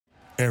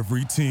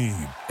Every team,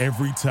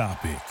 every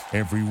topic,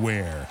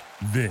 everywhere.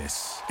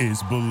 This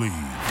is Believe.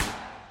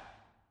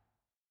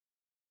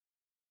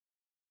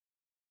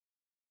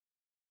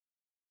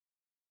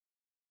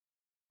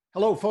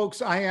 Hello,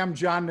 folks. I am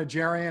John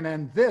Najarian,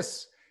 and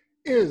this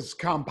is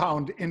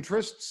Compound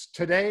Interests.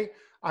 Today,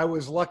 I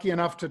was lucky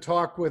enough to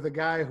talk with a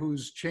guy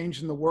who's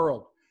changing the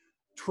world,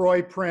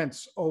 Troy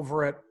Prince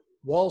over at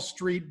Wall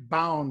Street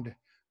Bound.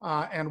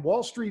 And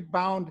Wall Street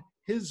Bound,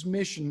 his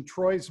mission,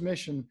 Troy's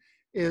mission,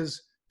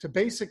 is to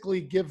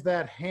basically give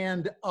that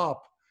hand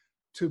up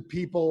to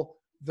people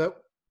that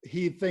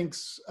he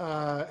thinks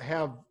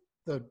have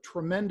the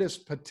tremendous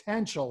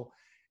potential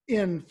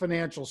in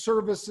financial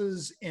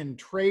services, in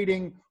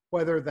trading,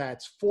 whether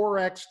that's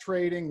Forex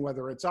trading,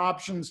 whether it's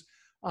options.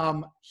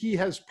 He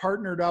has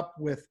partnered up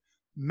with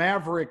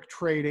Maverick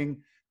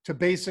Trading to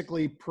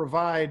basically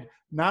provide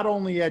not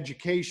only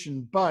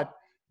education, but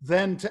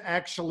then to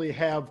actually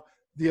have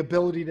the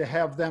ability to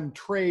have them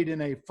trade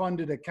in a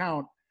funded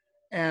account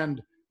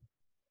and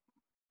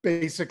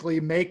basically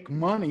make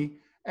money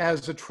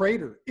as a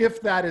trader,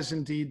 if that is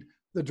indeed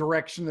the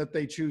direction that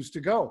they choose to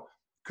go.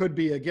 Could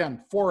be,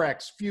 again,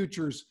 Forex,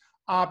 futures,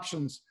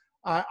 options.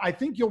 I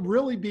think you'll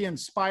really be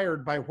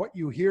inspired by what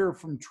you hear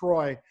from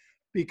Troy,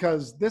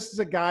 because this is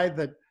a guy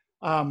that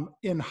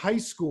in high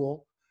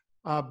school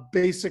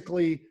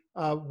basically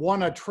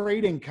won a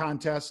trading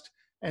contest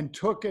and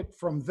took it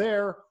from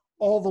there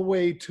all the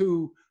way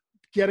to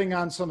getting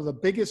on some of the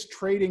biggest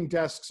trading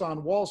desks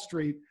on Wall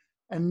Street,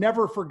 and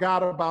never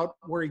forgot about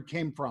where he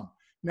came from.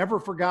 Never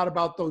forgot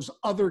about those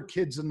other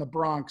kids in the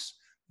Bronx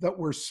that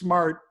were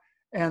smart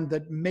and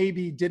that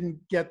maybe didn't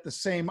get the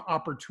same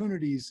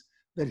opportunities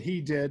that he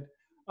did.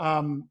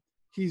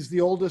 He's the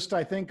oldest,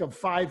 I think, of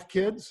 5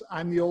 kids.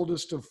 I'm the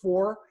oldest of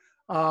 4.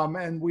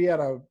 And we had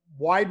a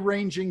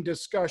wide-ranging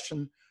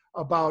discussion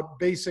about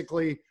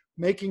basically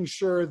making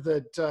sure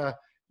that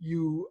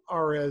you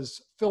are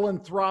as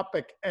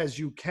philanthropic as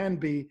you can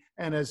be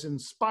and as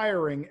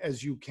inspiring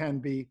as you can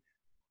be.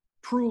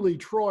 Truly,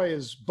 Troy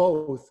is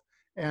both,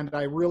 and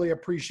I really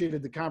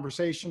appreciated the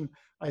conversation.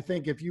 I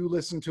think if you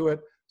listen to it,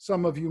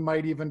 some of you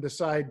might even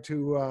decide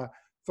to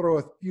throw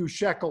a few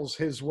shekels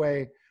his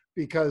way,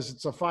 because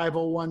it's a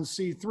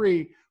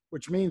 501c3,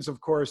 which means,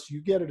 of course, you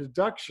get a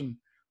deduction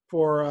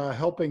for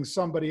helping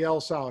somebody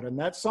else out. And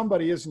that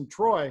somebody isn't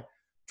Troy.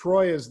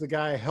 Troy is the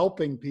guy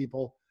helping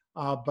people,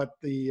 but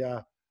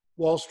the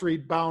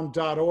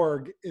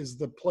wallstreetbound.org is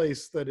the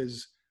place that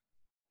is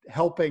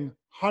helping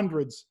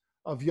hundreds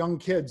of young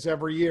kids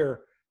every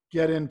year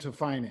get into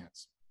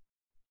finance.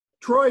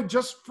 Troy,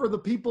 just for the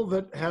people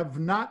that have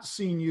not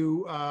seen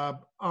you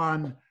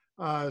on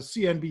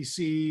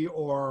CNBC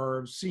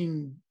or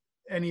seen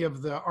any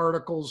of the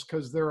articles,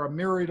 because there are a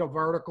myriad of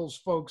articles,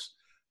 folks,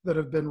 that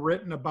have been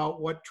written about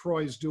what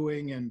Troy's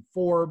doing in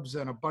Forbes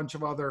and a bunch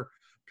of other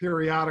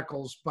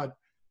periodicals, but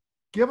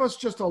give us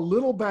just a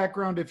little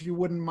background, if you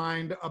wouldn't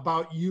mind,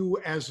 about you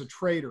as a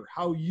trader,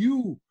 how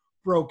you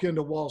broke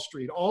into Wall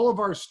Street. All of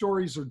our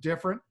stories are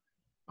different.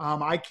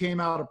 I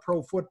came out of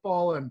pro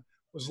football and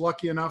was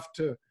lucky enough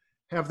to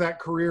have that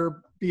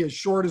career be as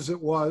short as it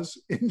was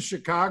in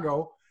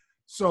Chicago.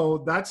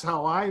 So that's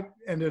how I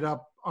ended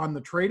up on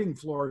the trading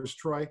floors,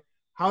 Troy.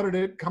 How did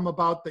it come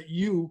about that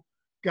you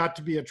got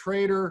to be a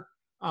trader?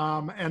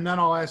 And then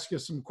I'll ask you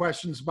some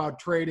questions about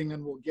trading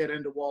and we'll get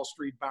into Wall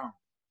Street Bound.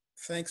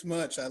 Thanks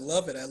much. I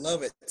love it. I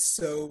love it.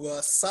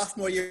 So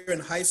sophomore year in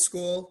high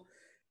school,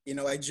 you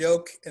know, I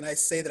joke and I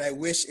say that I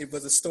wish it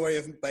was a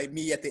story by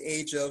me at the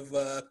age of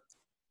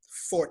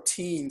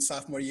 14,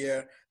 sophomore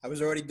year. I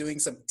was already doing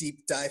some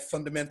deep dive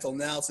fundamental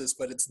analysis,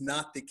 but it's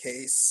not the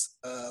case.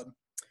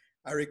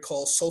 I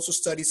recall social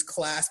studies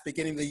class,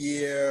 beginning of the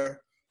year,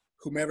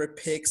 whomever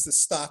picks the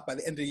stock by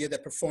the end of the year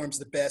that performs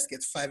the best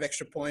gets 5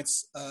 extra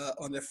points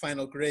on their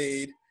final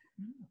grade.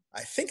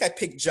 I think I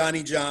picked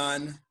Johnny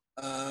John,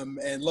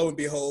 and lo and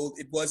behold,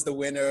 it was the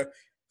winner.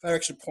 5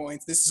 extra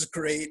points. This is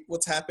great.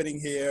 What's happening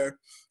here?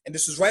 And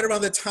this was right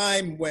around the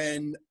time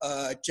when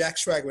Jack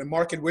Schwager, when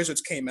Market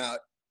Wizards came out.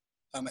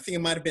 I think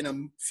it might have been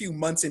a few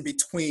months in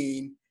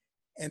between.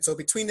 And so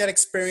between that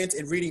experience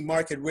and reading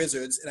Market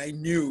Wizards, and I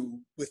knew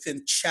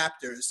within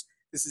chapters,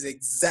 this is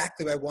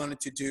exactly what I wanted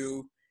to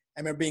do. I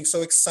remember being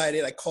so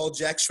excited. I called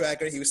Jack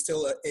Schwager. He was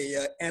still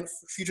a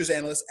futures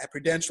analyst at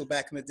Prudential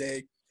back in the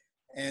day.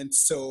 And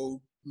so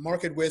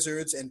Market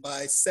Wizards, and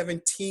by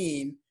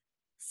 17,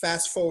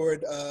 fast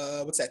forward,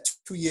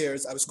 2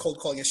 years, I was cold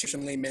calling at Schiff &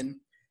 Lehman.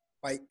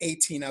 By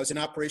 18, I was in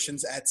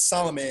operations at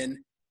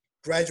Salomon,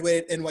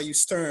 graduated NYU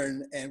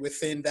Stern, and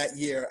within that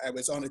year, I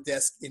was on a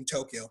desk in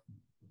Tokyo.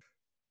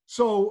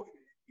 So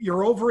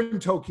you're over in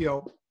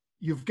Tokyo.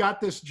 You've got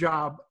this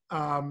job.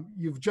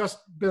 You've just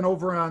been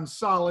over on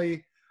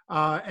Solly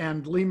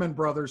and Lehman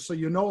Brothers, so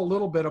you know a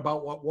little bit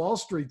about what Wall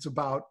Street's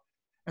about.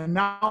 And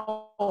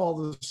now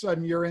all of a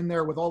sudden you're in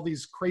there with all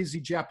these crazy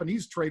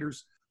Japanese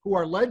traders who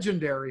are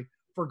legendary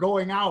for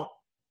going out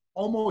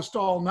almost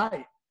all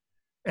night.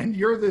 And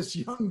you're this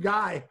young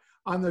guy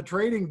on the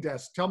trading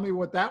desk. Tell me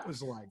what that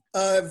was like.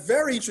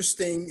 Very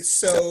interesting.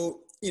 So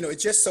it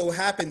just so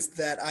happens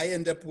that I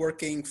end up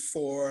working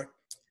for,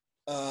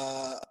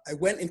 I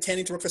went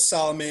intending to work for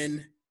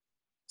Salomon,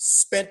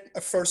 spent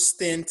a first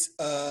stint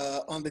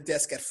on the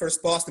desk at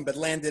First Boston, but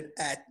landed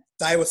at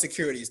Daiwa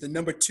Securities, the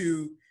number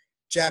 2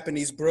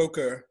 Japanese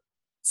broker.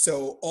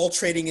 So all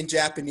trading in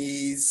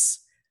Japanese.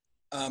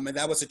 And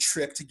that was a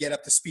trip to get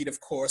up to speed, of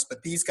course.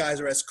 But these guys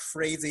are as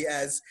crazy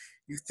as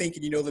you think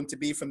and you know them to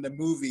be from the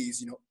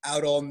movies,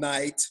 out all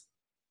night,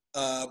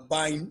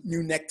 buying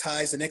new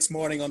neckties the next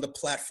morning on the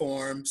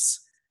platforms.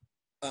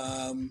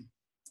 And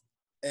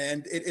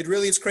it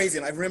really is crazy.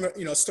 And I remember,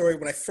 a story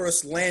when I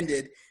first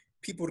landed,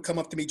 people would come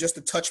up to me just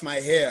to touch my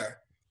hair.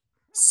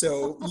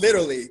 So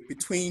literally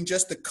between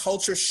just the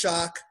culture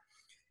shock,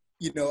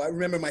 I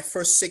remember my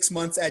first 6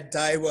 months at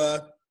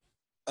Daiwa,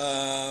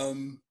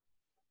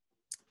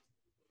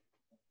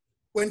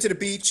 went to the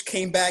beach,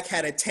 came back,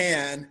 had a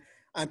tan.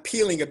 I'm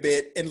peeling a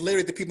bit. And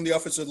literally the people in the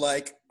office were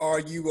like, are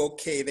you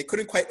okay? They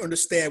couldn't quite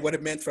understand what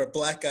it meant for a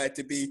black guy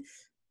to be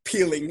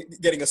peeling,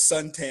 getting a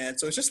suntan.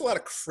 So it's just a lot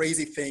of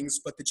crazy things.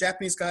 But the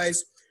Japanese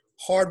guys,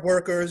 hard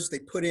workers, they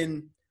put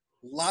in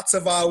lots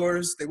of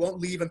hours. They won't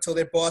leave until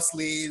their boss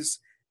leaves.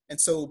 And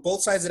so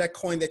both sides of that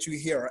coin that you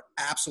hear are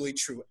absolutely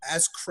true,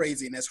 as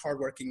crazy and as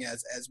hardworking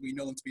as we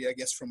know them to be, I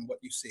guess, from what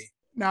you see.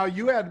 Now,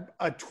 you had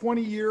a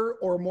 20-year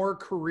or more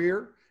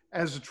career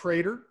as a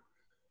trader.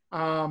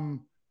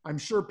 I'm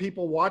sure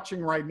people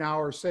watching right now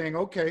are saying,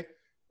 okay,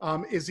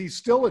 is he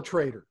still a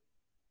trader?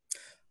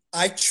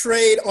 I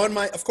trade on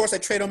my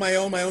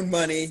own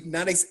money,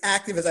 not as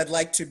active as I'd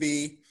like to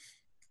be.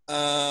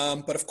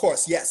 But of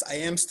course, yes, I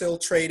am still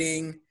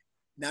trading,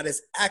 not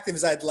as active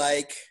as I'd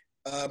like,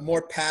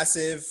 more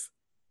passive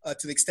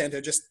to the extent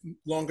of just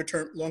longer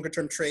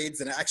term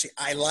trades. And actually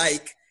I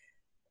like,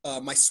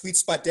 my sweet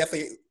spot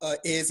definitely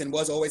is and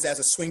was always as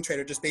a swing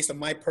trader, just based on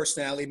my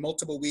personality,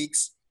 multiple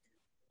weeks.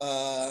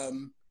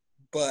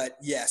 But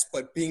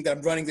being that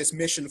I'm running this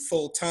mission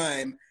full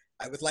time,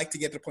 I would like to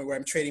get to the point where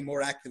I'm trading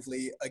more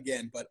actively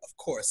again. But of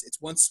course, it's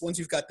once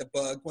you've got the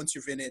bug, once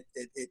you're in it,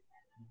 it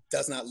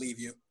does not leave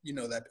you. You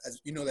know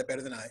that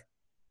better than I.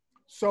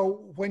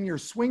 So when you're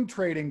swing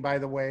trading, by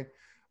the way,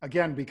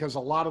 again, because a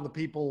lot of the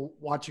people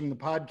watching the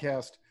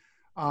podcast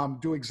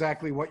do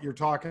exactly what you're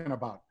talking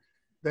about.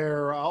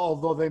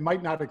 Although they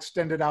might not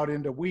extend it out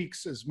into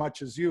weeks as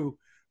much as you,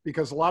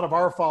 because a lot of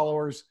our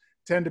followers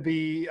tend to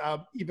be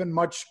even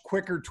much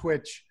quicker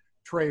twitch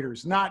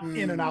traders, not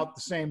in and out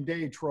the same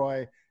day,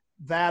 Troy,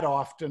 that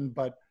often,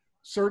 but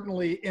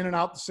certainly in and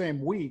out the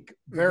same week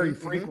very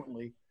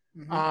frequently.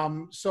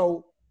 Mm-hmm.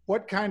 So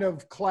what kind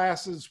of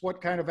classes,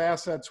 what kind of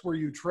assets were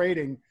you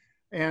trading?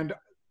 And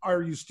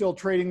are you still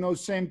trading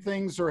those same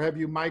things, or have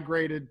you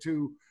migrated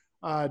to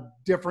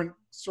different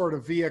sort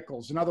of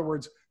vehicles? In other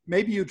words,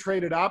 maybe you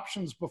traded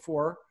options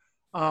before,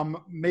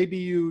 maybe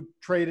you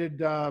traded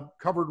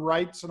covered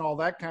rights and all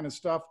that kind of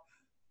stuff,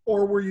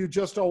 or were you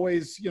just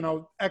always,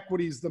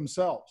 equities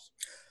themselves?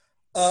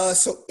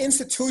 So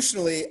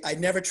institutionally, I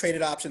never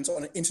traded options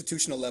on an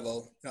institutional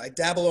level. I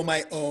dabble on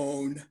my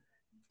own,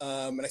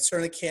 and I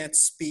certainly can't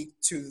speak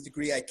to the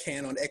degree I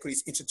can on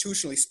equities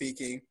institutionally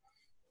speaking.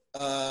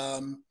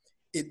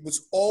 It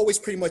was always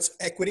pretty much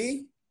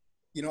equity.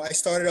 I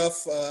started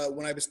off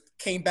when I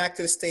came back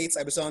to the States.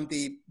 I was on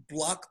the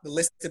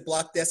listed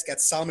block desk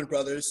at Salomon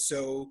Brothers.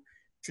 So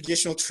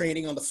traditional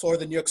trading on the floor of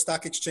the New York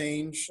Stock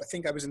Exchange. I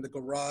think I was in the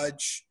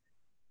garage.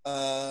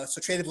 So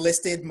traded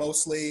listed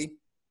mostly.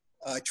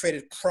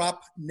 Traded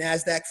prop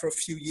NASDAQ for a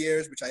few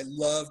years, which I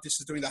loved. This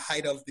is during the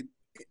height of the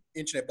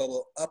internet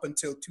bubble up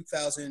until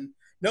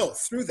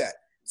through that.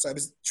 So I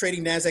was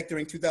trading NASDAQ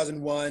during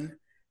 2001.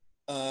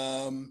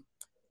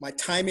 My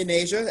time in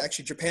Asia,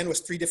 actually Japan was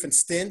 3 different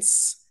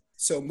stints.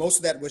 So most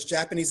of that was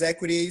Japanese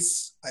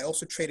equities. I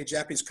also traded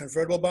Japanese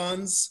convertible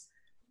bonds,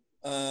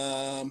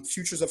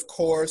 futures, of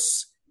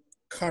course,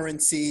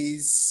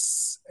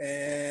 currencies.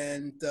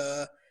 And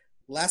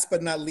last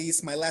but not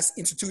least, my last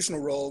institutional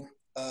role,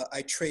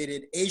 I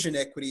traded Asian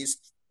equities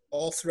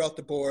all throughout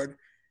the board.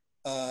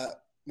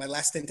 My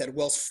last stint at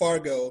Wells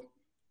Fargo.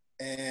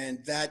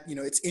 And that,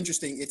 it's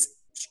interesting. It's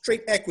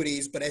straight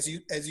equities, but as you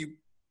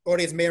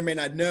audience may or may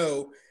not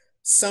know,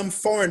 some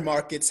foreign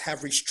markets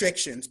have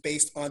restrictions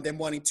based on them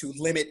wanting to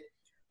limit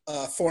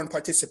foreign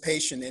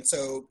participation. And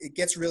so it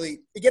gets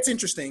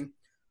interesting,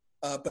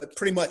 but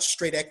pretty much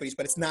straight equities,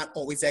 but it's not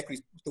always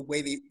equities, the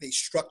way they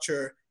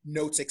structure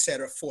notes, et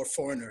cetera, for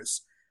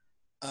foreigners.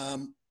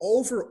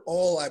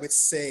 Overall, I would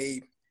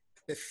say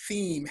the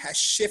theme has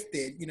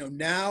shifted.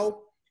 Now,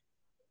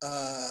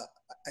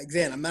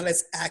 again, I'm not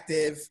as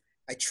active.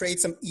 I trade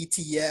some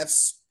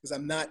ETFs because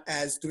I'm not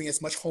doing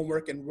as much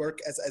homework and work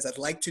as I'd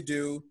like to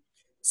do.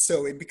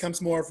 So it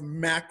becomes more of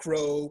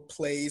macro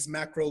plays,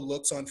 macro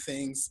looks on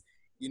things.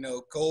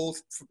 Gold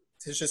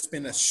has just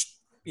been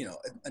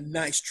a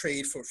nice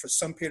trade for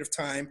some period of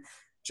time.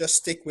 Just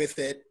stick with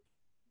it.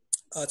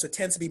 So it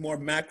tends to be more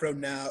macro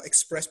now,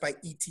 expressed by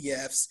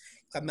ETFs.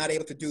 I'm not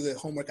able to do the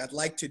homework I'd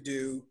like to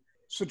do.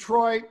 So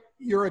Troy,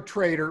 you're a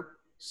trader,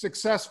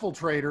 successful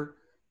trader,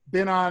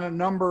 been on a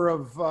number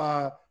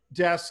of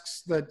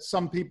desks that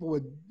some people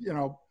would,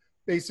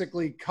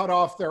 basically cut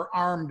off their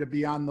arm to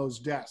be on those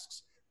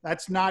desks.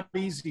 That's not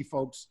easy,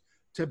 folks,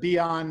 to be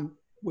on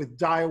with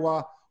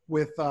Daiwa,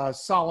 with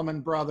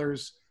Salomon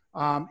Brothers,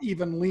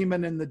 even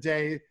Lehman in the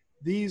day.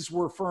 These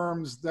were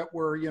firms that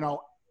were,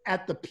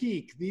 at the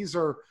peak. These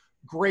are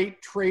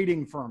great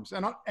trading firms.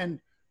 And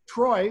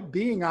Troy,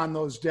 being on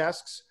those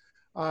desks,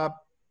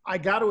 I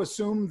got to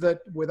assume that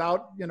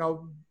without,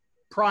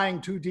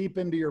 prying too deep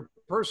into your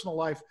personal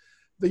life,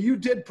 that you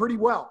did pretty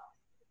well.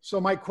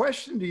 So my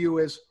question to you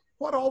is,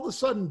 what all of a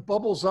sudden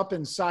bubbles up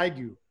inside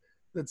you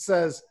that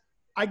says,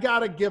 I got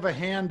to give a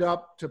hand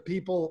up to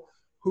people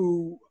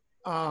who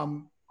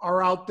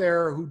are out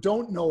there who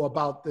don't know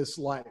about this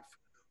life,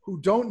 who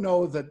don't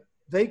know that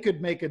they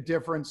could make a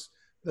difference,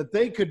 that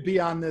they could be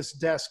on this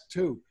desk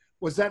too?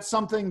 Was that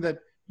something that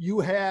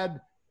you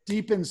had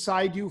deep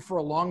inside you for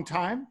a long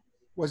time?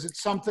 Was it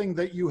something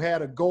that you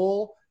had a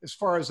goal as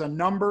far as a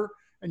number,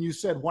 and you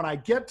said, when I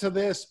get to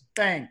this,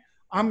 bang,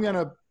 I'm going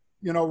to,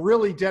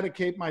 really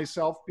dedicate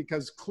myself?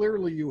 Because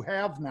clearly you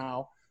have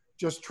now,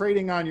 just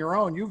trading on your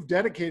own, you've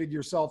dedicated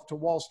yourself to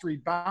Wall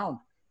Street Bound.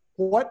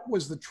 What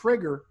was the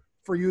trigger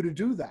for you to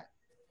do that?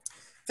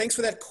 Thanks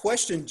for that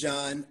question,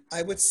 John.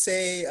 I would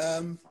say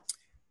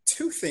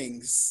two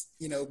things.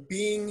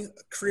 Being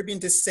Caribbean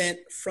descent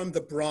from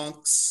the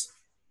Bronx,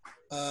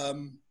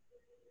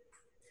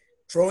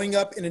 growing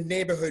up in a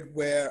neighborhood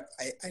where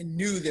I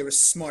knew there were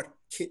smart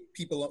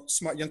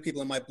young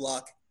people on my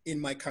block,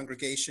 in my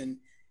congregation,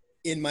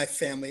 in my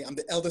family. I'm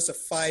the eldest of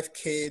 5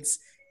 kids,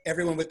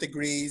 everyone with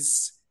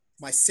degrees.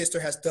 My sister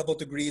has double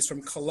degrees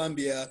from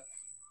Columbia.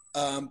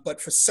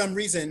 But for some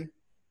reason,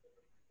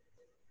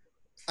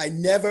 I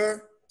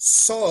never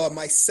saw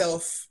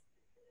myself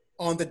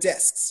on the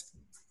desks.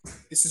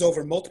 This is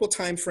over multiple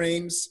time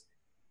frames,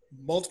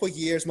 multiple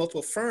years,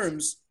 multiple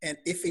firms. And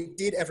if it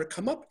did ever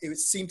come up, it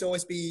seemed to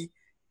always be,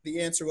 the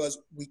answer was,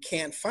 we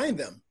can't find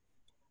them.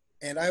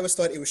 And I always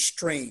thought it was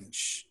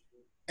strange.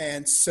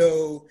 And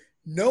so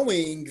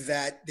knowing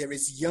that there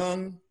is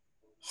young,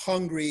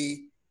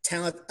 hungry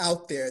talent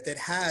out there that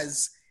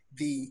has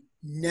the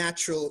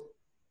natural,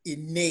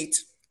 innate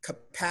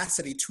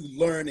capacity to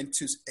learn and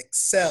to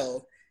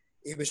excel,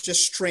 it was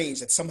just strange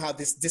that somehow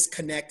this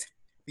disconnect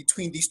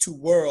between these two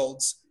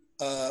worlds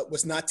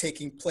was not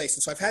taking place.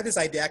 And so I've had this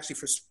idea actually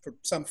for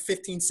some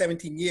 15,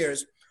 17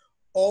 years,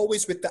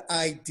 always with the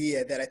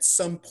idea that at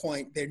some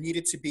point there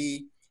needed to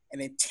be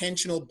an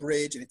intentional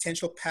bridge, an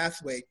intentional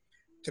pathway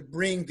to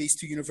bring these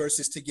two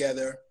universities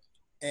together.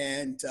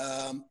 And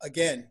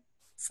again,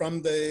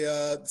 from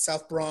the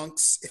South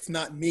Bronx, if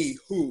not me,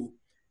 who?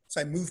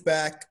 So I moved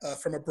back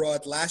from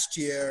abroad last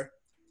year.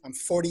 I'm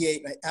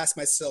 48 and I asked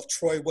myself,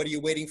 Troy, what are you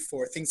waiting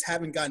for? Things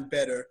haven't gotten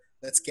better.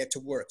 Let's get to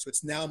work. So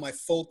it's now my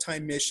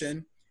full-time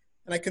mission.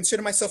 And I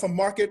consider myself a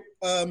market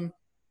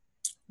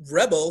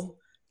rebel.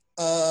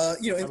 I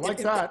like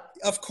that.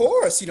 Of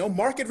course,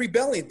 market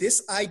rebellion,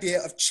 this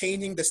idea of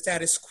changing the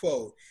status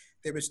quo.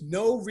 There is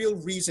no real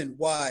reason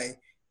why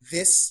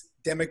this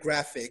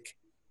demographic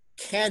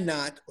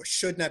cannot or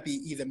should not be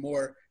either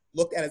more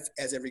looked at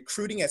as a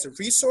recruiting, as a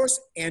resource,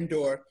 and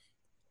or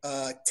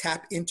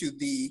tap into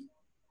the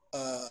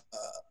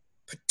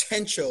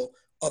potential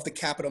of the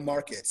capital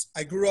markets.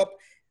 I grew up,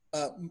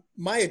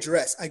 my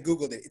address, I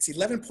Googled it. It's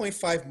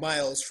 11.5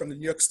 miles from the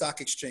New York Stock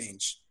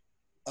Exchange.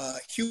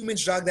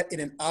 Humans jog that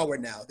in an hour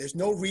now. There's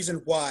no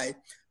reason why,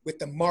 with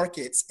the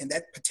markets and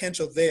that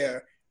potential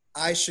there,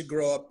 I should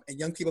grow up and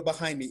young people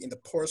behind me in the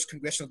poorest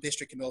congressional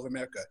district in North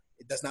America.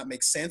 It does not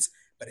make sense,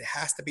 but it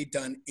has to be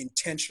done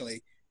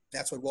intentionally.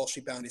 That's what Wall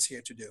Street Bound is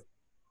here to do.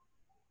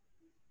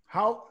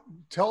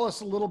 Tell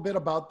us a little bit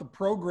about the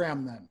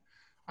program then.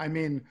 I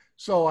mean,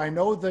 so I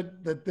know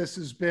that this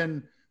has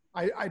been,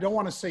 I don't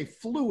want to say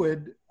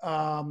fluid,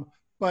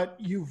 but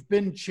you've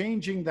been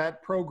changing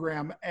that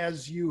program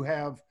as you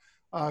have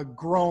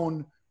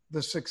grown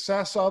the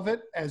success of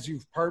it, as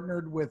you've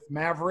partnered with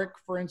Maverick,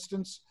 for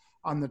instance,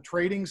 on the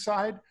trading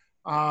side.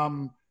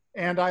 And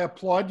I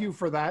applaud you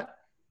for that,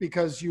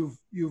 because you've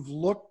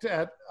looked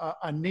at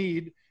a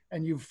need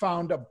and you've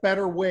found a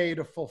better way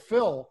to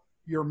fulfill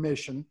your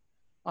mission.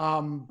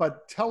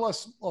 But tell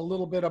us a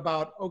little bit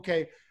about,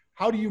 okay,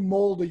 how do you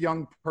mold a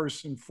young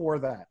person for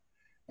that?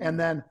 And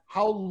then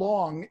how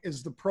long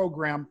is the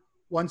program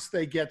once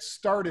they get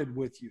started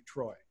with you,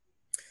 Troy?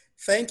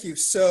 Thank you.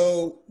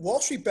 So Wall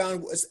Street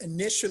Bound was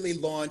initially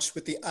launched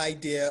with the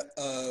idea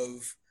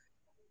of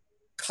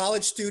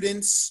college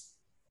students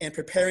and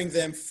preparing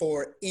them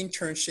for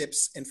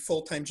internships and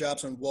full-time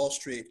jobs on Wall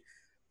Street.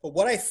 But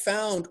what I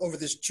found over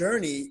this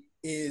journey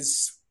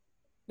is,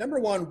 number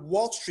one,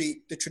 Wall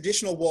Street, the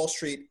traditional Wall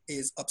Street,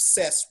 is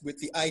obsessed with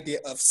the idea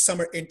of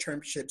summer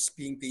internships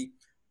being the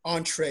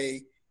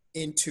entree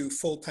into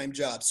full-time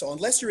jobs. So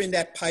unless you're in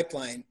that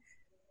pipeline,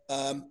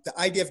 the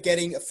idea of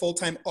getting a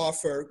full-time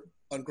offer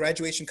on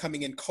graduation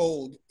coming in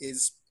cold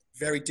is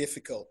very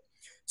difficult.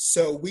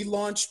 So we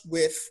launched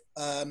with,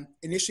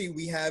 initially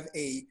we have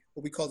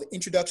what we call the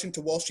Introduction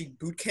to Wall Street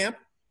Boot Camp,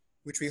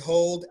 which we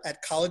hold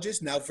at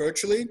colleges, now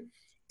virtually,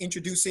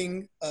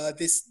 introducing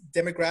this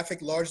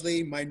demographic,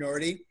 largely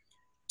minority,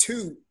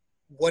 to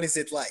what is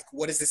it like?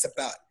 What is this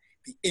about?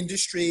 The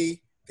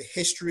industry, the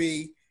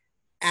history,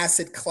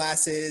 asset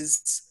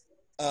classes,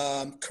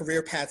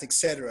 career paths,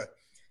 etc.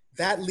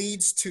 That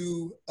leads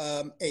to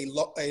a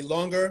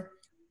longer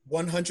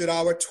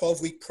 100-hour,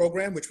 12-week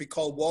program, which we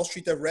call Wall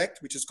Street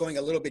Direct, which is going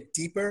a little bit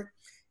deeper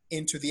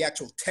into the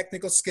actual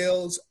technical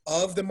skills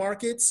of the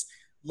markets,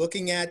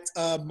 looking at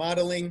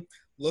modeling,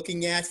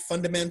 looking at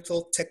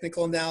fundamental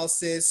technical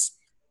analysis,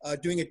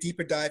 doing a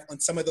deeper dive on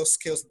some of those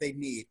skills that they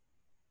need.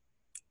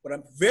 What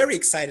I'm very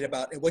excited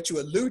about, and what you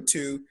allude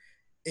to,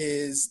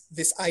 is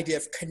this idea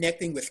of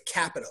connecting with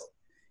capital.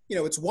 You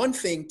know, it's one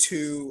thing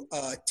to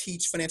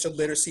teach financial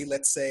literacy,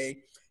 let's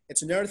say.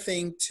 It's another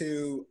thing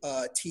to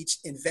teach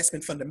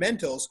investment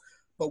fundamentals.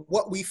 But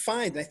what we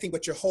find, and I think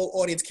what your whole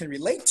audience can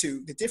relate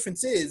to, the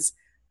difference is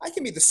I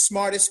can be the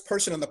smartest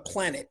person on the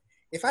planet.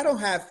 If I don't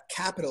have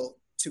capital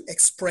to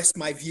express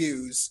my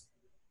views,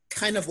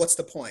 kind of what's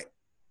the point?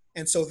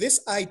 And so this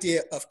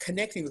idea of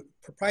connecting with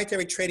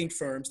proprietary trading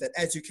firms that,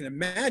 as you can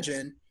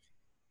imagine,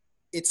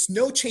 it's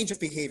no change of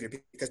behavior,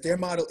 because their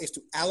model is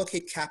to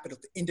allocate capital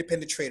to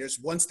independent traders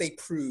once they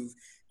prove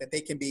that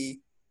they can be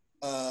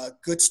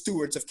good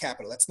stewards of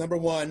capital. That's number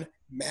one,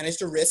 manage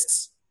the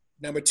risks.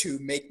 Number two,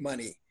 make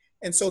money.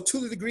 And so to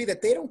the degree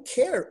that they don't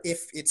care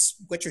if it's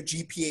what your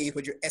GPA is,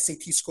 what your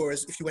SAT score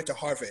is, if you went to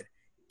Harvard,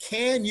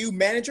 can you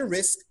manage a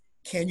risk?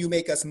 Can you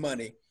make us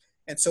money?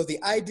 And so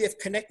the idea of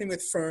connecting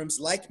with firms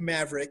like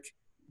Maverick,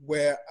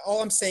 where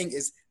all I'm saying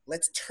is,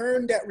 let's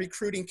turn that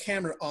recruiting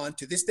camera on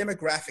to this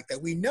demographic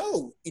that we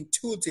know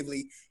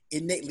intuitively,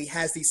 innately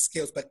has these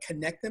skills, but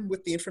connect them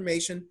with the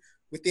information,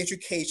 with the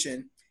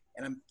education.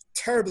 And I'm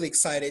terribly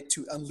excited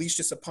to unleash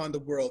this upon the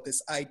world,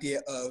 this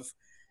idea of,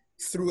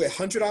 through a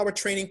 100-hour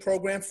training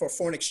program for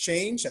foreign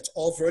exchange, that's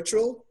all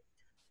virtual,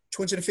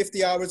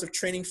 250 hours of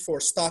training for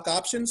stock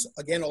options,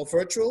 again, all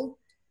virtual.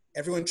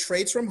 Everyone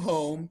trades from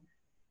home.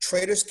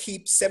 Traders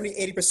keep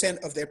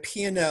 70-80% of their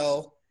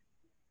P&L.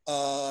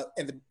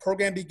 And the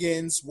program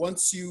begins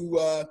once you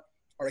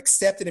are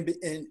accepted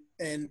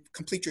and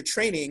complete your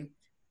training.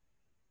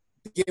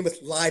 Begin with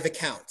live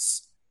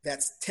accounts.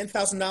 That's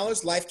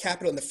 $10,000 live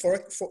capital in the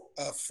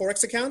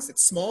Forex accounts.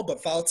 It's small,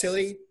 but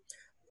volatility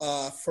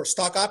for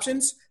stock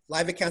options.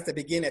 Live accounts that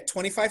begin at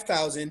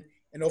 $25,000,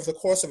 and over the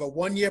course of a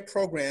one-year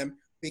program,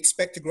 we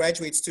expect to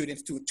graduate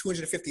students to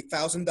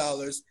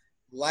 $250,000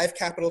 live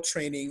capital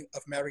training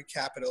of Maverick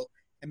Capital.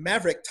 And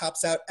Maverick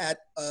tops out at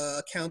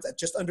accounts at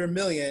just under $1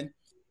 million.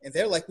 And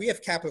they're like, we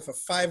have capital for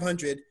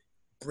 500,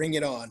 bring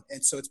it on.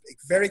 And so it's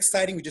very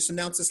exciting. We just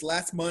announced this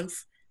last month.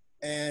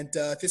 And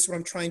this is what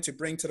I'm trying to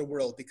bring to the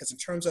world, because in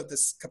terms of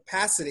this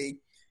capacity,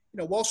 you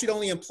know, Wall Street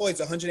only employs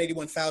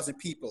 181,000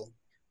 people.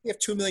 We have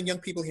 2 million young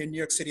people here in New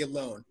York City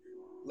alone.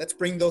 Let's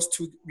bring those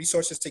two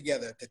resources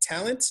together, the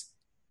talent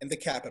and the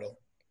capital.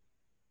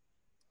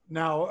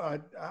 Now,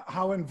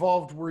 how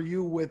involved were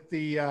you with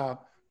the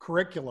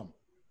curriculum,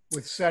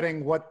 with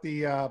setting what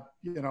the,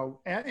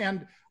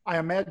 and I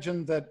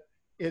imagine that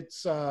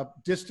it's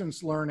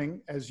distance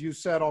learning. As you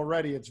said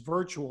already, it's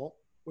virtual,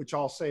 which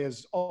I'll say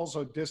is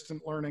also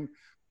distant learning.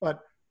 But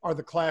are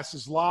the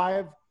classes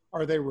live?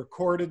 Are they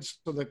recorded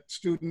so the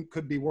student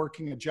could be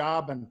working a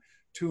job and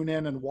tune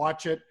in and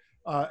watch it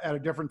at a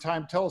different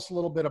time? Tell us a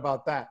little bit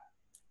about that.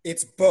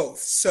 It's both.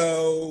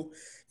 So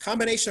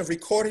combination of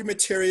recorded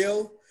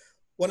material.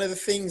 One of the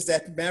things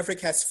that Maverick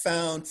has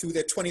found through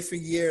their 23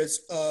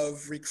 years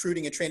of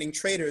recruiting and training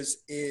traders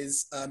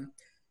is,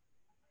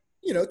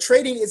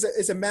 trading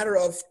is a matter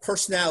of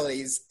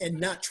personalities and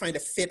not trying to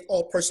fit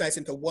all personalities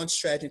into one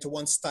strategy, into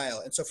one style.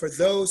 And so for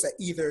those that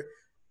either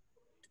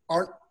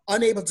aren't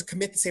unable to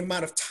commit the same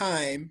amount of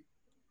time,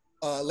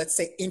 let's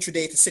say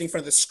intraday, to sitting in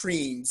front of the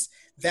screens,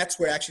 that's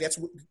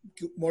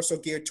more so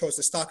geared towards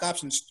the stock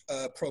options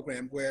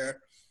program,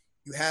 where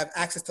you have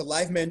access to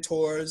live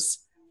mentors,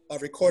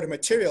 recorded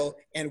material,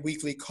 and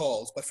weekly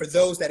calls. But for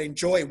those that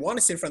enjoy, want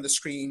to sit in front of the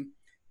screen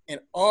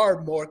and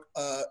are more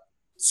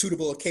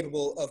suitable or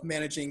capable of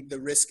managing the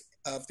risk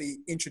of the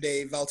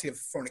intraday volatility of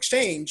foreign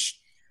exchange,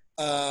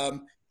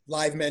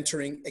 live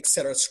mentoring, et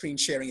cetera, screen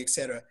sharing, et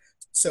cetera.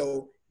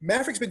 So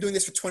Maverick's been doing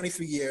this for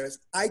 23 years.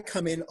 I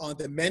come in on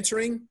the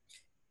mentoring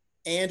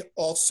and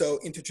also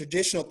into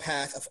traditional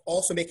path of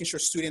also making sure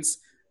students,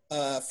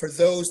 for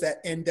those that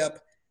end up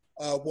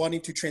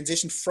wanting to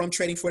transition from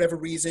trading for whatever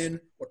reason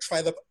or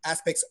try the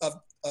aspects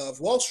of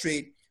Wall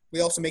Street, we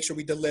also make sure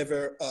we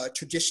deliver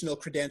traditional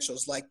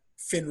credentials like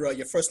FINRA,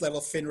 your first level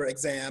FINRA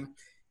exam,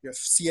 your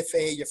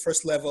CFA, your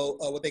first level,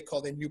 what they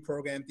call the new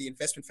program, the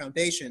investment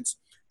foundations.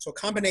 So a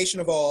combination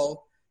of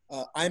all.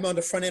 I'm on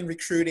the front end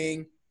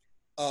recruiting,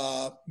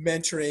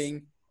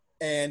 mentoring,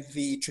 and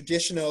the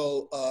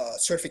traditional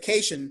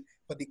certification,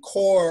 but the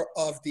core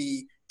of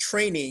the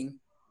training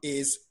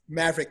is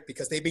Maverick,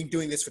 because they've been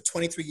doing this for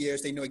 23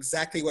 years. They know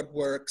exactly what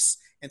works.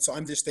 And so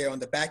I'm just there on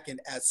the back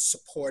end as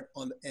support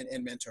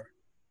and mentor.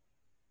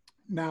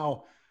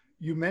 Now,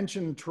 you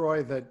mentioned,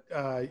 Troy,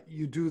 that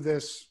you do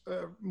this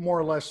more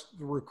or less,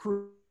 the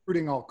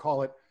recruiting, I'll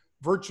call it,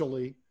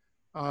 virtually.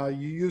 You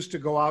used to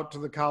go out to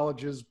the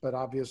colleges, but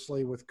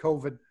obviously with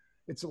COVID,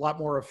 it's a lot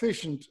more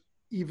efficient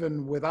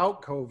even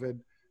without COVID,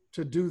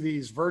 to do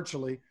these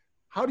virtually.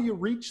 How do you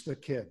reach the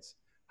kids?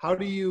 How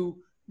do you,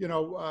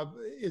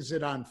 is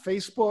it on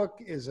Facebook?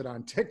 Is it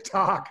on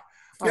TikTok?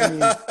 I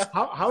mean,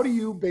 how do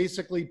you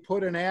basically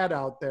put an ad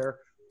out there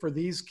for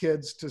these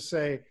kids to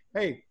say,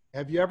 hey,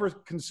 have you ever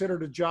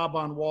considered a job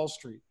on Wall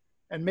Street?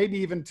 And maybe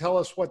even tell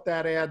us what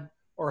that ad,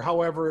 or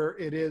however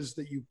it is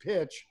that you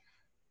pitch,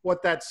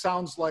 what that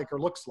sounds like or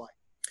looks like.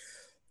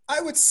 I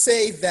would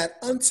say that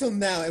until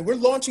now, and we're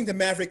launching the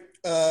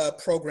Maverick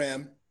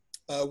program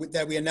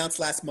that we announced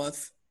last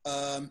month.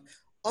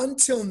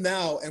 Until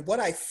now, and what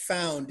I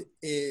found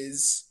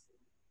is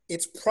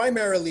it's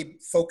primarily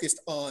focused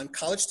on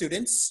college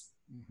students.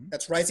 Mm-hmm.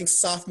 That's rising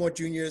sophomore,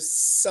 juniors,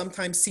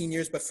 sometimes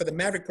seniors. But for the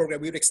Maverick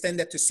program, we would extend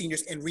that to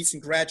seniors and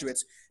recent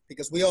graduates,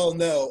 because we all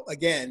know,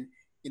 again,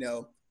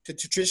 the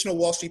traditional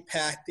Wall Street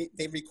path,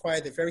 they require,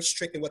 they're very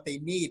strict in what they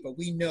need, but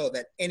we know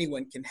that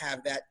anyone can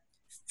have that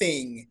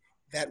thing,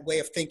 that way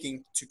of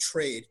thinking to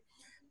trade.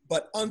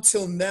 But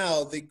until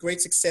now, the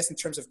great success in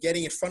terms of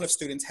getting in front of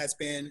students has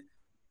been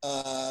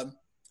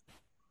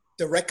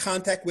direct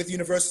contact with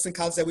universities and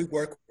colleges that we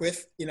work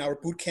with in our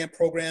boot camp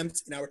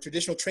programs, in our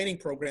traditional training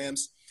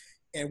programs.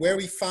 And where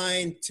we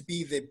find to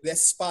be the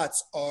best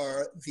spots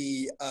are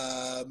the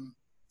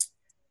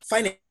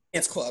finance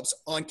clubs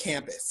on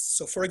campus.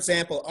 So for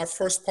example, our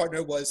first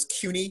partner was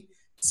CUNY,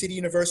 City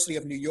University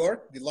of New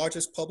York, the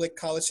largest public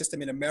college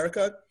system in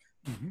America.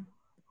 Mm-hmm.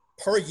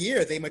 Per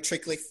year, they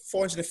matriculate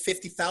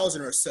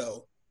 450,000 or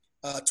so,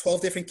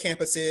 12 different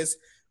campuses.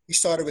 We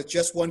started with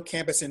just one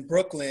campus in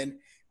Brooklyn.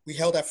 We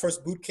held our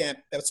first boot camp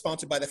that was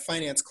sponsored by the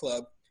Finance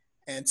Club.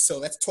 And so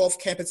that's 12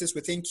 campuses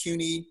within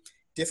CUNY,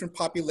 different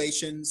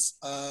populations.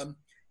 And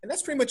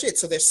that's pretty much it.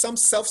 So there's some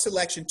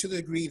self-selection to the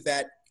degree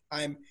that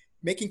I'm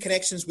making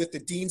connections with the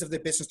deans of the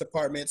business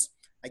departments.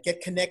 I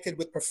get connected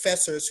with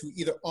professors who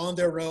either on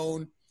their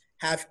own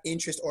have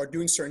interest or are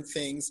doing certain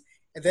things.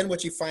 And then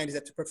what you find is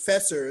that the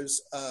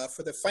professors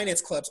for the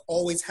finance clubs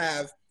always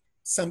have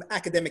some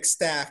academic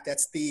staff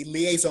that's the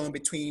liaison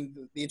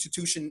between the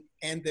institution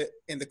and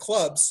the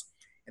clubs.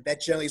 And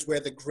that generally is where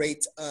the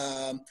great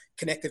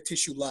connective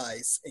tissue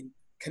lies, in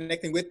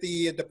connecting with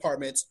the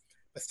departments,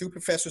 but through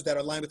professors that are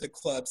aligned with the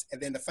clubs.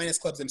 And then the finance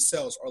clubs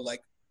themselves are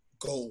like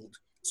gold.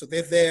 So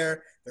they're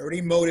there, they're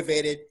already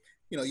motivated.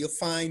 You'll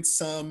find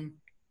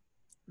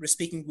we're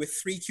speaking with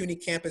 3 CUNY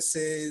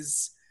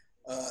campuses,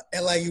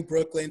 LIU,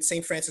 Brooklyn,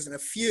 St. Francis, and a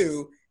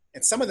few.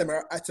 And some of them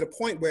are to the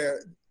point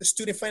where the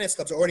student finance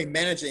clubs are already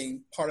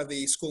managing part of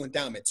the school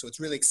endowment. So it's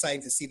really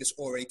exciting to see this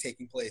already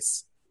taking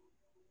place.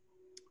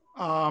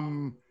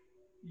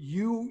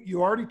 You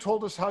already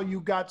told us how you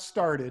got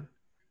started.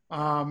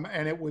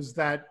 And it was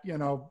that,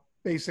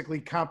 basically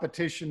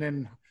competition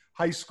in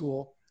high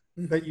school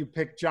that you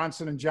picked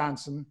Johnson &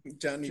 Johnson,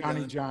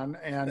 Johnny John,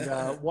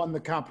 and won the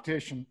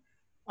competition.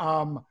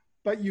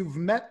 But you've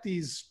met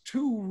these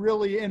 2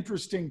 really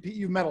interesting people.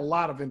 You've met a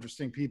lot of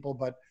interesting people,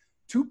 but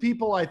 2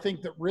 people I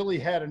think that really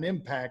had an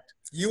impact.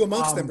 You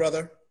amongst them,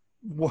 brother.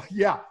 Well,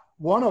 yeah.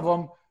 One of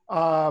them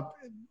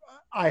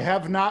I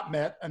have not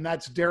met, and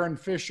that's Darren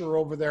Fisher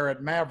over there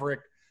at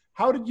Maverick.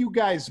 How did you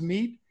guys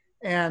meet?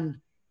 And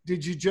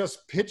did you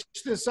just pitch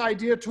this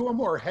idea to him,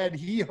 or had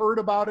he heard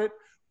about it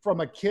from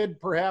a kid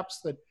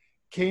perhaps that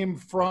came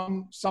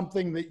from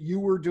something that you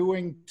were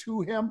doing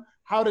to him?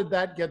 How did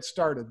that get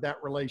started,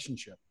 that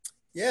relationship?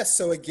 Yeah,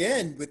 so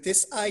again, with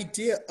this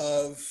idea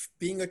of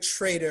being a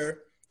trader,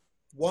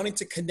 wanting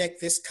to connect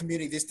this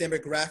community, this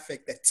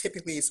demographic that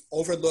typically is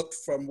overlooked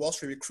from Wall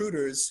Street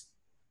recruiters,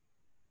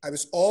 I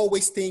was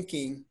always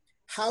thinking,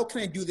 how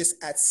can I do this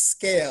at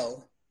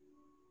scale?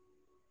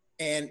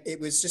 And it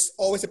was just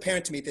always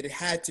apparent to me that it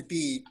had to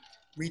be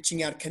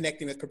reaching out,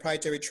 connecting with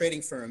proprietary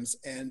trading firms.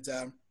 And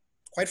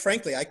quite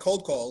frankly, I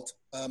cold called.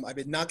 I've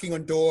been knocking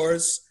on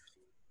doors,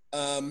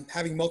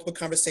 having multiple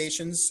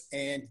conversations,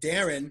 and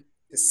Darren,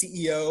 the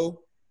CEO,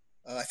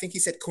 I think he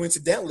said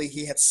coincidentally,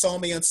 he had saw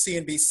me on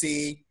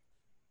CNBC,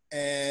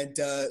 and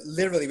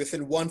literally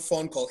within one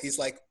phone call, he's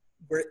like,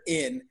 we're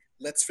in,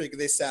 let's figure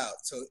this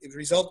out. So the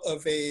result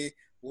of a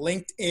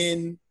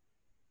LinkedIn,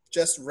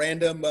 just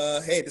random,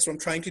 hey, this is what I'm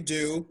trying to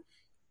do.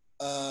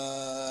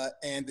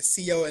 And the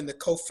CEO and the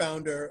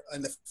co-founder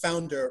and the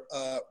founder,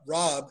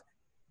 Rob,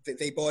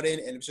 they bought in,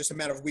 and it was just a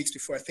matter of weeks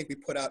before I think we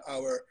put out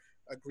our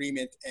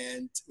agreement,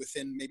 and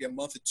within maybe a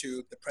month or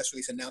 2, the press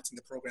release announcing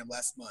the program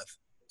last month.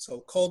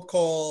 So cold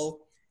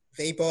call,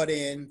 they bought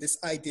in this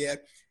idea.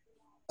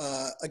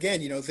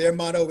 Again, their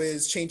motto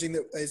is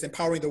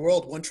empowering the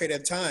world one trade at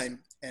a time.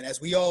 And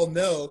as we all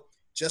know,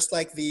 just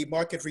like the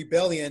market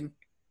rebellion,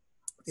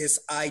 this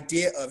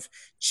idea of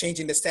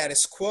changing the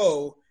status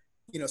quo,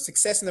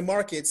 success in the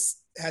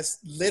markets has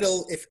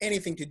little, if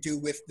anything, to do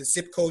with the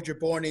zip code you're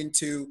born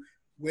into,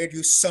 where do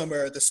you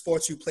summer, the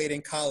sports you played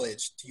in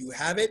college. Do you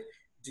have it?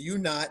 Do you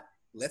not?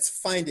 Let's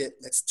find it.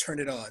 Let's turn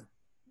it on.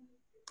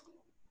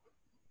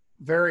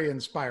 Very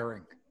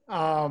inspiring.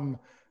 How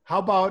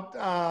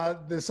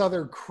about this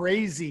other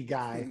crazy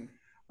guy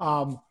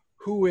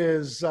who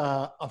is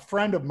a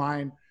friend of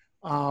mine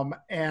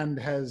and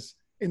has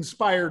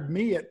inspired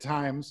me at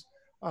times,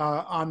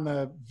 on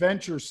the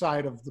venture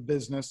side of the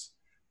business.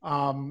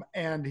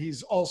 And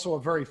he's also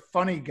a very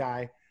funny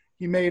guy.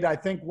 He made, I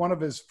think, one of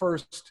his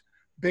first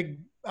big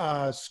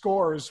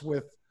scores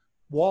with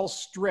Wall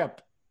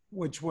Strip,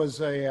 which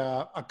was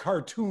a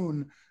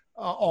cartoon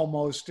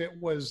almost. It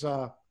was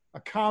a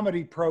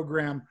comedy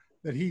program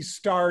that he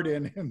starred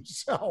in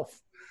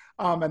himself.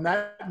 And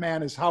that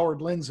man is Howard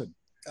Lindzen.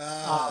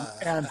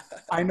 And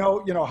I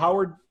know,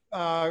 Howard,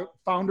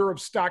 founder of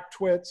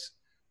StockTwits.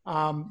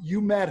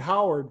 You met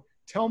Howard.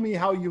 Tell me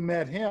how you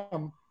met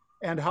him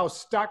and how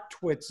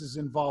StockTwits is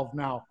involved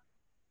now.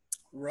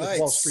 Right.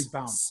 Wall Street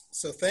Bound.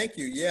 So thank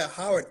you. Yeah,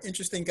 Howard,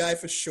 interesting guy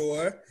for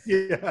sure.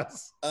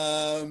 Yes.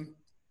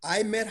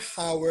 I met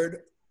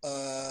Howard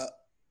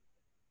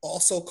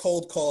also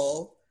cold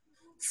call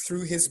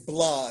through his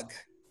blog.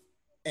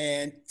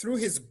 And through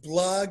his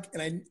blog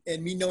and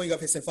me knowing of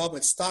his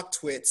involvement with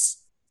StockTwits,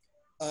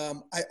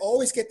 I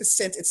always get the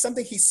sense it's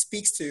something he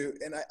speaks to,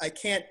 and I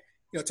can't,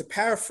 to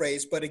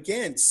paraphrase, but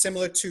again,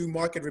 similar to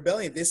Market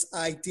Rebellion, this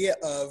idea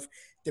of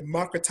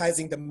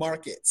democratizing the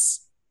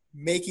markets,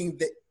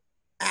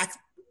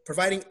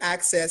 providing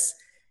access,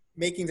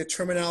 making the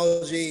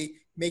terminology,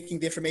 making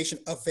the information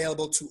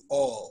available to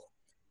all.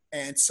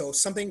 And so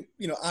something,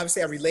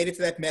 obviously I related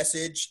to that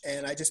message,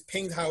 and I just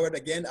pinged Howard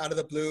again out of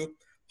the blue.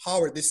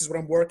 Howard, this is what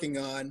I'm working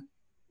on.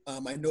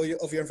 I know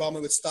of your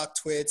involvement with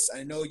StockTwits.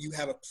 I know you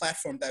have a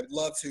platform that I would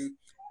love to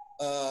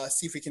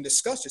see if we can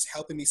discuss, just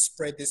helping me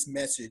spread this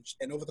message.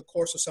 And over the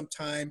course of some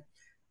time,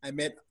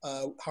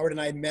 Howard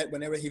and I met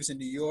whenever he was in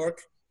New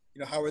York.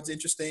 Howard's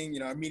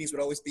interesting. Our meetings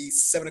would always be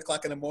 7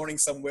 o'clock in the morning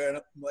somewhere. And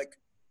I'm like,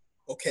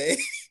 okay.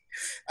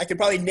 I can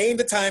probably name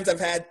the times I've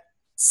had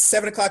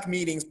 7 o'clock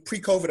meetings,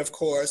 pre-COVID, of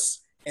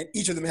course, and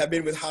each of them have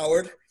been with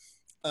Howard.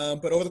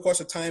 But over the course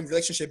of time,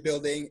 relationship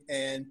building.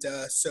 And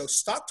so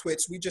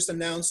StockTwits, we just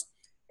announced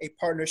a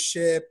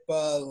partnership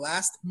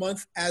last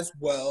month as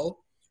well,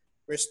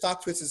 where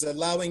StockTwits is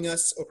allowing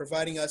us or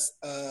providing us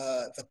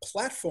the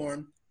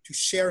platform to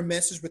share a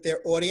message with their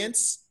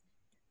audience.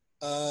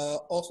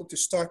 Also to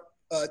start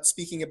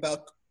speaking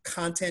about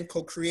content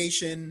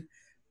co-creation,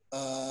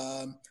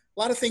 a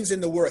lot of things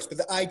in the works, but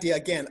the idea,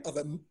 again, of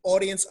an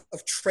audience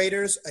of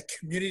traders, a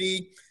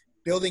community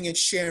building and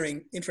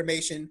sharing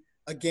information,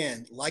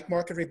 again, like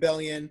Market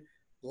Rebellion,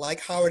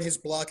 like Howard, his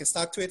blog and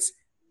StockTwits,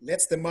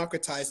 let's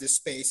democratize this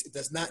space. It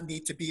does not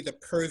need to be the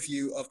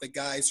purview of the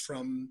guys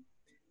from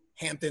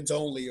Hamptons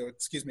only, or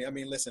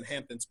listen,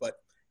 Hamptons, but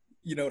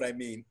you know what I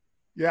mean.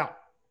 Yeah,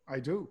 I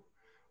do.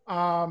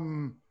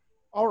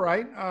 All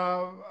right.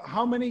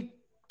 How many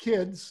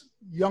kids,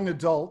 young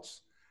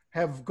adults,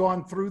 have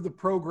gone through the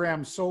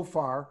program so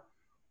far?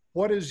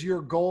 What is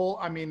your goal?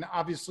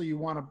 Obviously you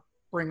want to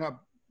bring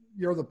up,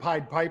 you're the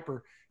Pied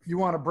Piper. You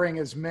want to bring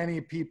as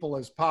many people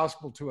as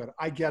possible to it.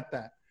 I get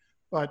that.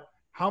 But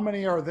how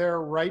many are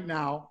there right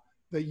now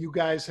that you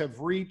guys have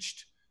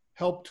reached,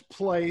 helped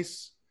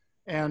place,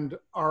 and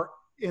are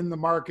in the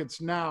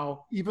markets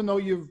now, even though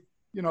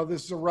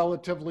this is a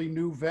relatively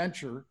new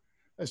venture,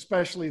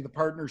 especially the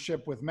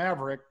partnership with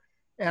Maverick?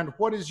 And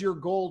what is your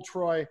goal,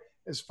 Troy,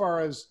 as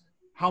far as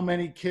how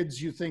many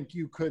kids you think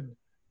you could,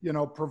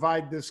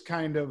 provide this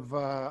kind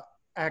of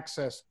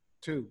access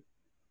to?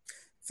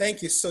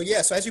 Thank you. So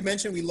as you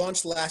mentioned, we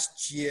launched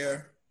last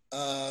year.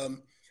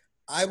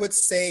 I would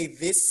say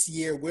this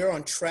year we're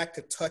on track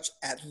to touch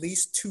at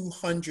least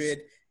 200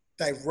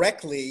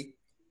 directly.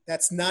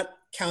 That's not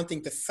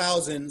counting the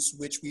thousands,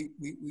 which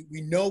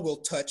we know we'll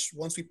touch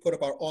once we put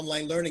up our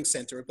online learning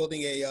center. We're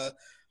building a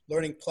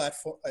learning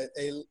platform,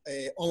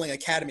 a online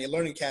academy, a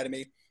learning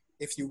academy,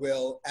 if you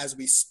will, as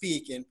we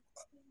speak, and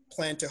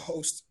plan to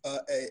host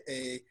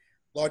a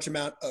large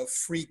amount of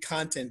free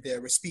content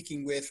there. We're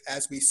speaking with,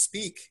 as we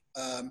speak,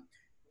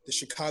 the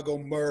Chicago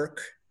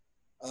Merc,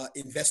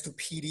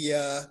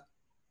 Investopedia,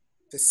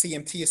 the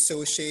CMT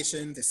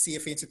Association, the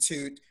CFA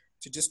Institute,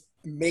 to just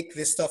make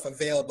this stuff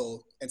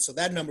available. And so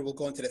that number will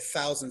go into the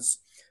thousands,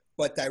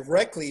 but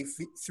directly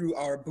through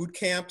our boot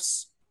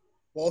camps,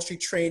 Wall Street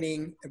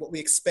training, and what we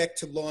expect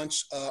to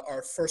launch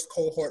our first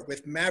cohort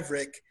with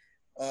Maverick,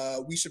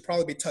 we should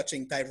probably be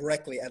touching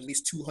directly at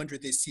least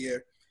 200 this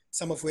year,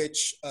 some of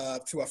which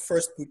through our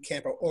first boot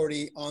camp are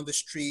already on the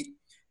street.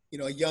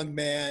 A young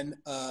man,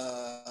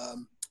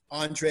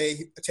 Andre,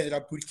 attended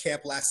our boot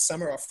camp last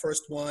summer, our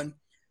first one.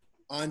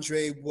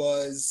 Andre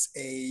was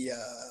a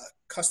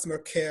customer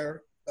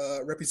care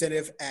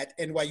representative at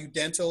NYU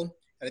Dental,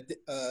 at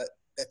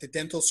the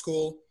dental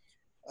school.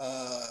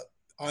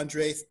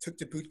 Andre took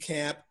the boot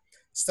camp,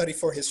 studied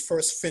for his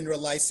first FINRA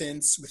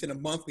license. Within a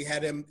month, we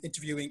had him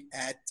interviewing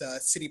at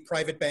Citi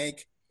Private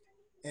Bank.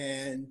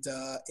 And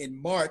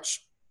in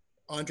March,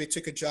 Andre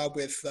took a job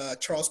with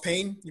Charles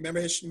Payne. You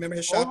remember his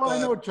shop? Oh, I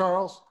know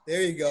Charles.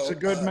 There you go. He's a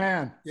good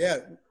man. Yeah,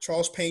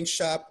 Charles Payne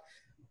shop,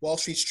 Wall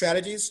Street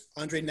Strategies.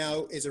 Andre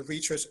now is a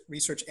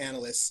research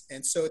analyst.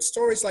 And so it's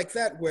stories like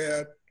that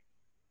where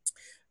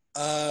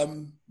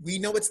we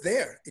know it's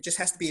there. It just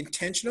has to be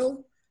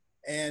intentional.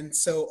 And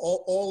so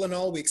all in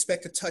all, we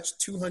expect to touch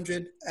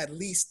 200 at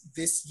least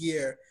this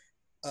year,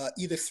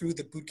 either through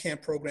the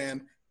bootcamp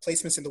program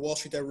placements in the Wall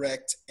Street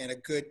Direct, and a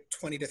good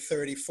 20 to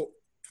 40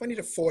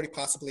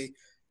 possibly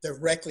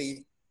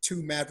directly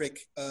to Maverick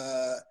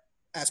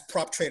as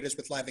prop traders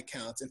with live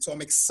accounts. And so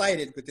I'm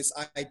excited with this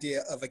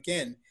idea of,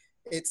 again,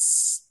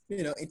 it's,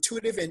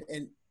 intuitive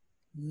and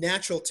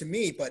natural to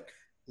me, but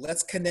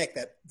let's connect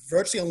that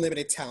virtually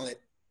unlimited talent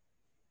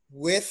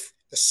with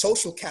the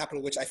social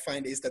capital, which I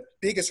find is the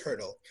biggest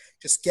hurdle,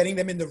 just getting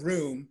them in the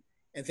room.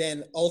 And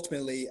then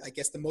ultimately, I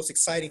guess the most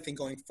exciting thing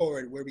going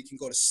forward where we can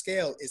go to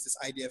scale is this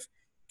idea of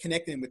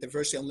connecting with the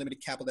virtually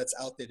unlimited capital that's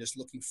out there just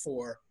looking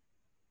for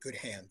good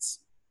hands.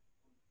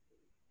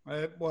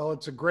 Well,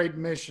 it's a great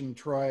mission,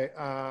 Troy.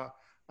 I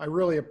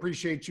really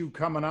appreciate you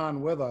coming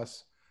on with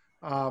us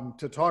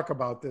to talk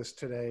about this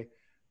today.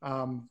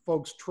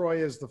 Folks,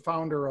 Troy is the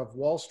founder of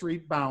Wall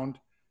Street Bound.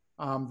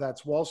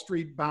 That's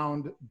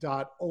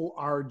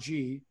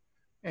wallstreetbound.org.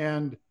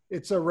 And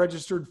it's a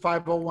registered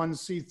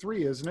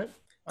 501c3, isn't it?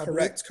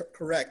 Correct.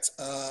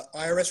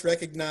 IRS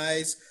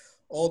recognized,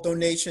 all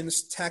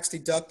donations tax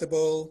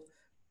deductible.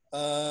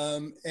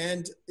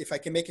 And if I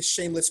can make a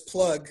shameless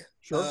plug,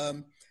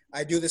 sure.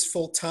 I do this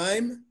full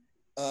time.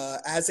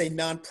 As a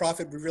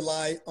nonprofit, we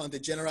rely on the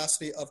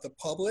generosity of the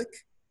public,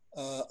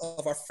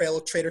 of our fellow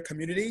trader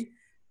community.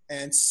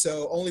 And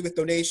so only with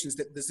donations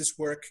does this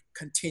work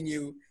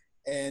continue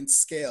and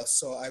scale.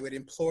 So I would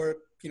implore,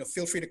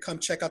 feel free to come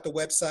check out the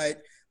website.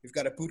 We've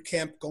got a boot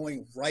camp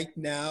going right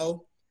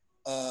now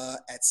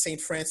at St.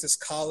 Francis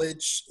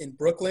College in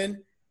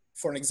Brooklyn.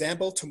 For an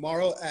example,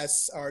 tomorrow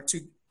as our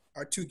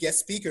two guest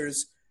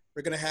speakers,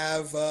 we're going to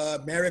have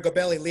Mario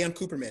Gabelli, Leon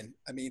Cooperman.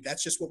 I mean,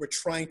 that's just what we're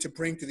trying to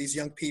bring to these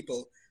young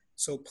people.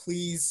 So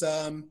please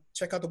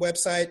check out the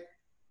website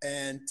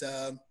and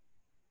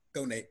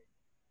donate.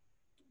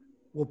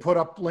 We'll put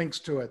up links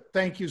to it.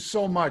 Thank you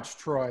so much,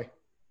 Troy.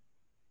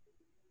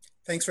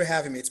 Thanks for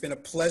having me. It's been a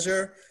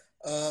pleasure.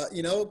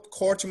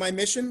 Core to my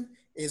mission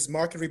is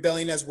market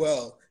rebellion as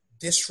well.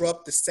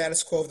 Disrupt the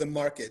status quo of the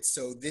market.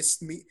 So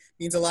this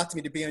means a lot to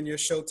me to be on your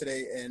show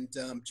today. And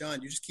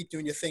John, you just keep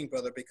doing your thing,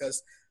 brother,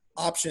 because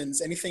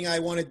options, anything I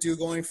want to do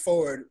going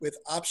forward with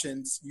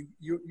options,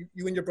 you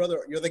and your brother,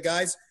 you're the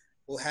guys,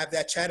 we'll have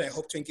that chat. I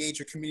hope to engage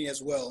your community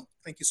as well.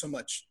 Thank you so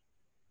much.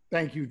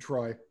 Thank you,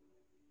 Troy.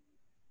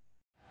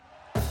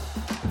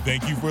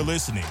 Thank you for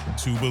listening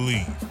to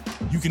Believe.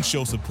 You can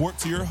show support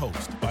to your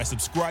host by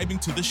subscribing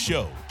to the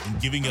show and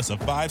giving us a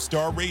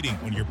 5-star rating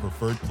on your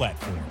preferred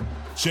platform.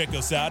 Check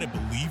us out at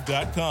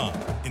Believe.com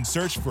and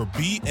search for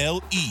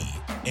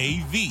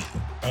BLEAV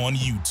on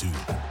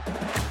YouTube.